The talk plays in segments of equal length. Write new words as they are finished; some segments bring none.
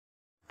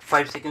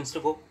5 seconds to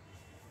go.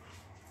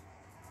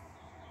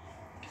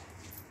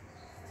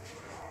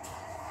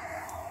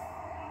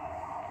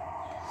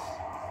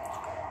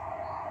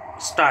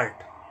 Start.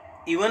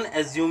 Even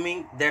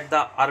assuming that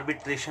the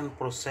arbitration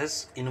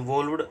process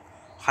involved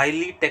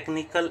highly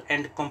technical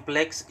and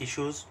complex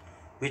issues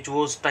which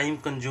was time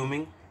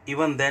consuming,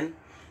 even then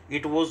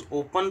it was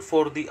open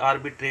for the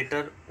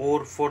arbitrator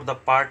or for the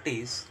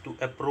parties to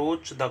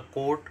approach the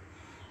court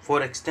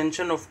for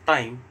extension of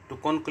time to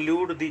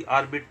conclude the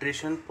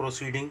arbitration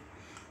proceeding,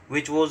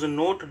 which was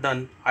not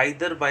done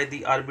either by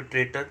the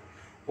arbitrator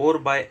or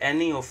by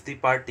any of the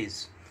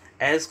parties.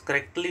 As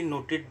correctly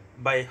noted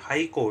by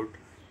High Court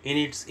in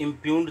its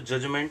impugned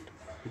judgment,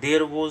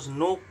 there was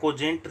no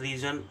cogent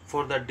reason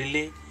for the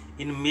delay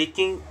in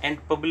making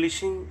and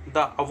publishing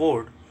the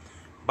award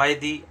by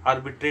the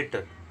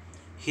arbitrator.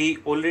 He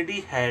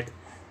already had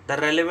the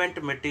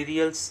relevant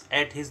materials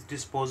at his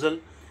disposal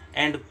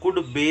and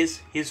could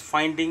base his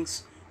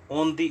findings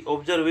on the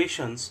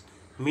observations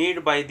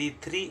made by the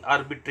three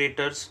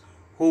arbitrators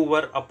who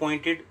were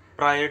appointed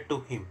prior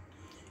to him.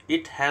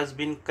 It has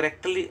been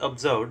correctly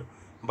observed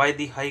by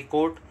the High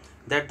Court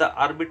that the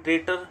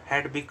arbitrator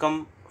had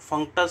become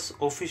functus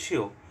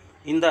officio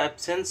in the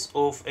absence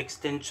of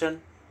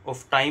extension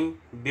of time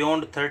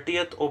beyond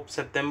 30th of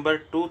September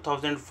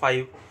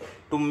 2005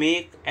 to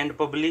make and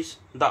publish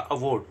the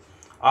award.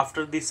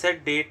 After the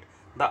said date,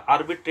 the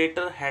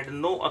arbitrator had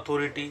no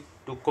authority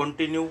to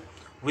continue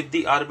with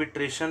the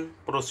arbitration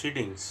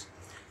proceedings.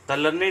 The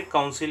learned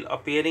counsel,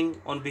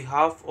 appearing on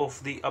behalf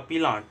of the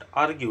appellant,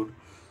 argued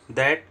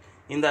that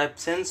in the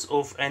absence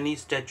of any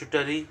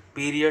statutory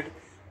period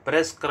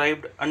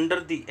prescribed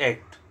under the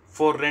Act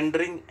for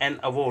rendering an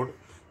award,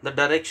 the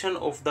direction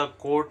of the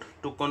court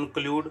to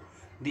conclude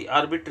the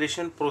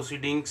arbitration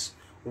proceedings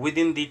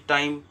within the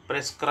time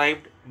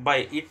prescribed by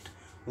it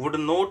would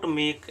not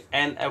make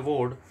an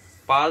award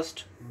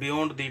passed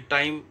beyond the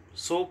time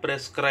so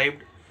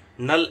prescribed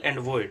null and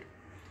void.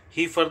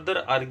 He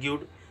further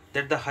argued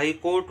that the High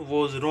Court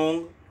was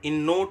wrong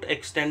in not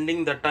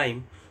extending the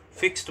time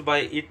fixed by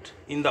it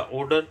in the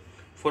order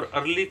for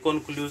early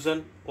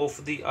conclusion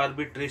of the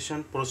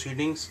arbitration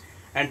proceedings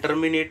and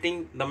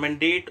terminating the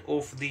mandate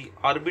of the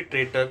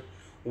arbitrator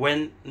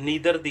when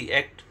neither the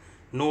Act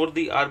nor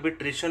the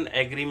arbitration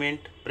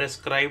agreement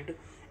prescribed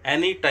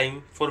any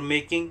time for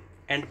making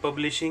and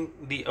publishing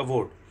the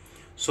award.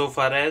 So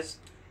far as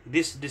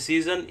this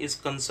decision is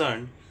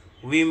concerned,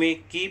 we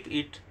may keep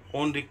it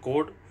on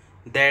record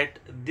that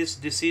this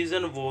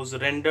decision was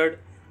rendered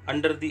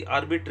under the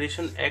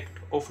Arbitration Act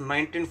of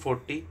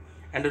 1940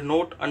 and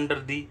not under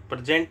the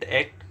present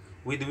Act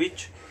with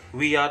which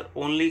we are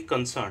only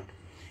concerned.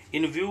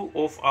 In view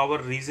of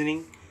our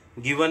reasoning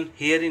given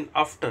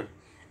hereinafter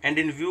and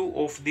in view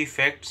of the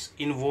facts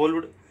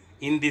involved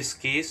in this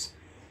case,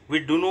 we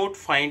do not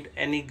find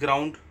any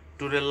ground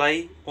to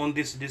rely on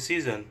this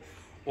decision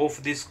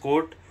of this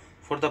court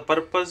for the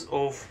purpose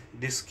of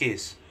this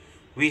case.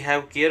 We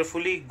have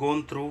carefully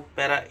gone through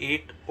para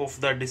 8 of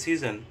the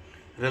decision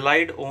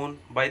relied on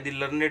by the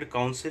learned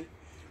counsel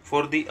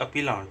for the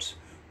appellants.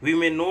 We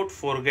may not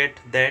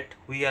forget that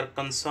we are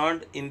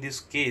concerned in this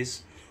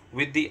case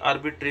with the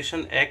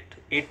Arbitration Act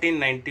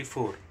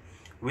 1894.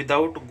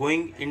 Without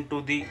going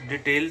into the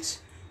details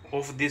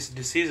of this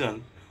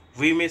decision,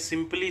 we may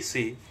simply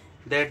say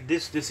that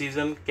this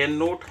decision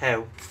cannot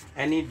have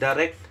any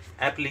direct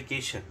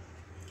application.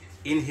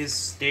 In his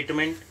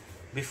statement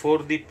before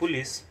the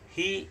police,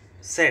 he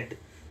said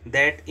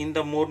that in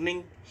the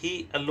morning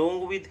he,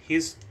 along with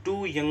his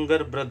two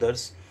younger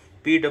brothers,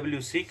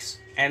 PW6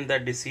 and the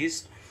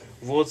deceased,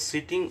 was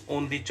sitting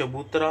on the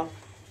chabutra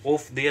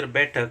of their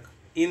batak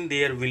in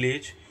their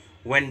village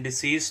when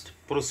deceased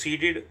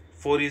proceeded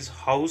for his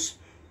house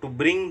to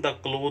bring the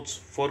clothes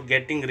for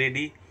getting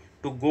ready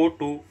to go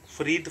to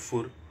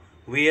Faridpur,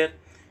 where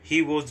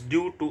he was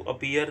due to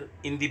appear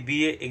in the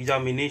BA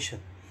examination.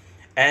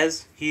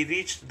 As he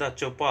reached the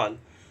chapal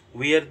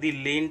where the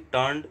lane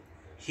turned,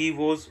 he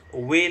was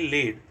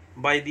waylaid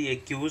by the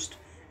accused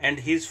and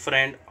his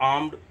friend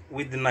armed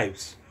with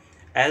knives.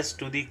 As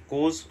to the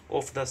cause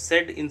of the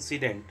said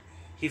incident,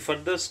 he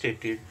further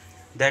stated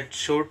that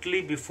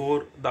shortly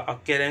before the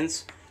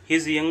occurrence,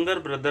 his younger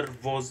brother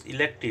was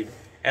elected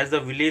as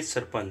the village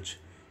sarpanch.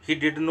 He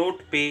did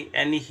not pay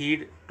any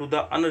heed to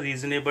the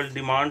unreasonable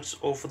demands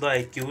of the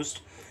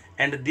accused,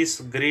 and this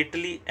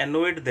greatly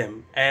annoyed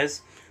them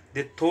as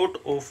they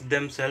thought of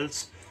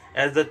themselves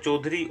as the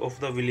Chaudhary of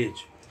the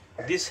village.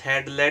 This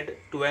had led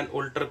to an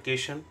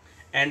altercation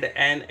and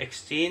an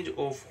exchange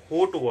of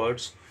hot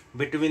words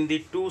between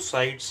the two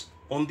sides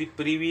on the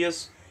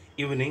previous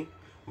evening,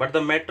 but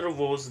the matter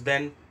was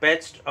then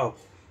patched up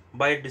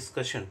by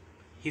discussion.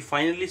 He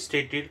finally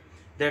stated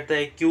that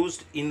the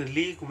accused, in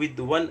league with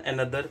one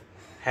another,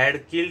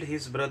 had killed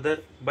his brother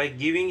by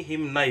giving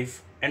him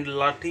knife and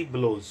lathi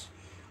blows.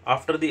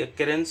 After the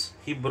occurrence,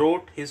 he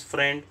brought his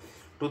friend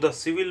to the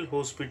civil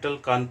hospital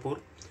Kanpur,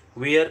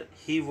 where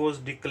he was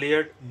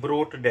declared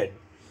brought dead.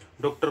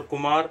 Dr.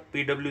 Kumar,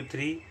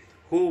 PW3,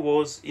 who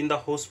was in the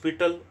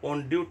hospital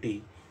on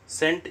duty,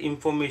 sent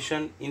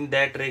information in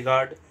that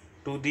regard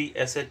to the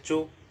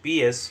SHO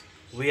PS,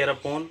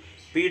 whereupon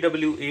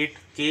PW8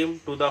 came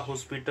to the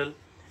hospital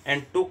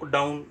and took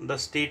down the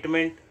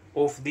statement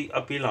of the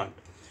appellant.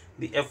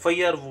 The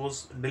FIR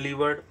was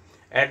delivered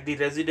at the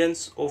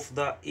residence of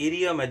the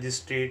area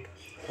magistrate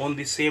on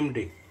the same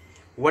day.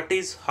 What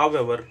is,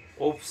 however,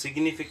 of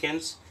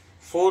significance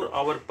for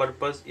our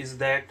purpose is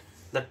that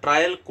the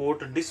trial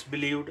court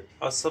disbelieved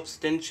a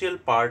substantial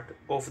part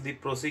of the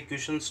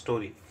prosecution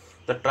story.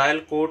 The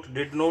trial court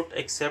did not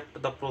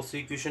accept the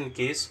prosecution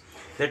case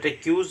that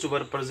accused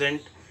were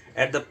present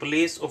at the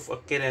place of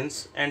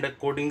occurrence and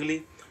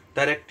accordingly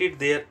directed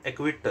their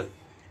acquittal.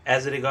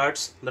 As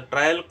regards the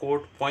trial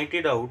court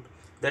pointed out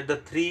that the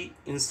three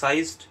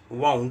incised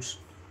wounds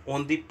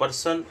on the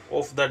person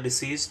of the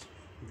deceased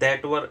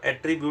that were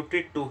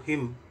attributed to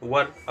him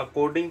were,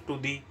 according to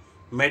the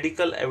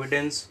medical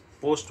evidence,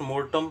 post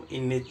mortem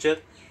in nature,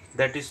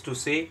 that is to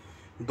say,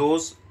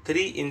 those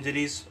three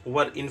injuries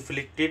were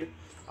inflicted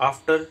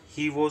after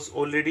he was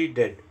already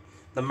dead.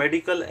 The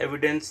medical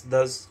evidence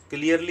thus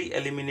clearly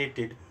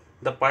eliminated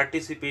the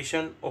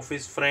participation of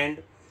his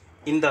friend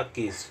in the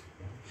case.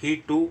 He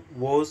too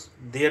was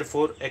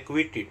therefore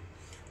acquitted.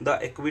 The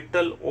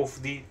acquittal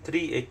of the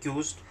three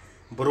accused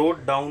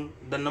brought down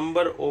the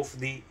number of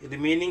the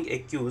remaining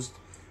accused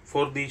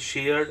for the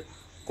shared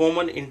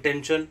common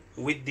intention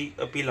with the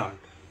appellant.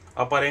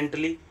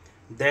 Apparently,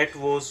 that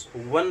was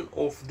one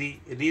of the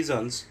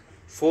reasons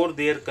for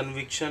their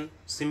conviction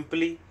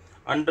simply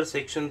under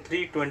section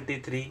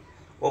 323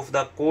 of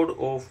the Code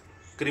of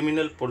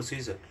Criminal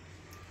Procedure.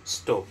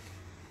 Stop.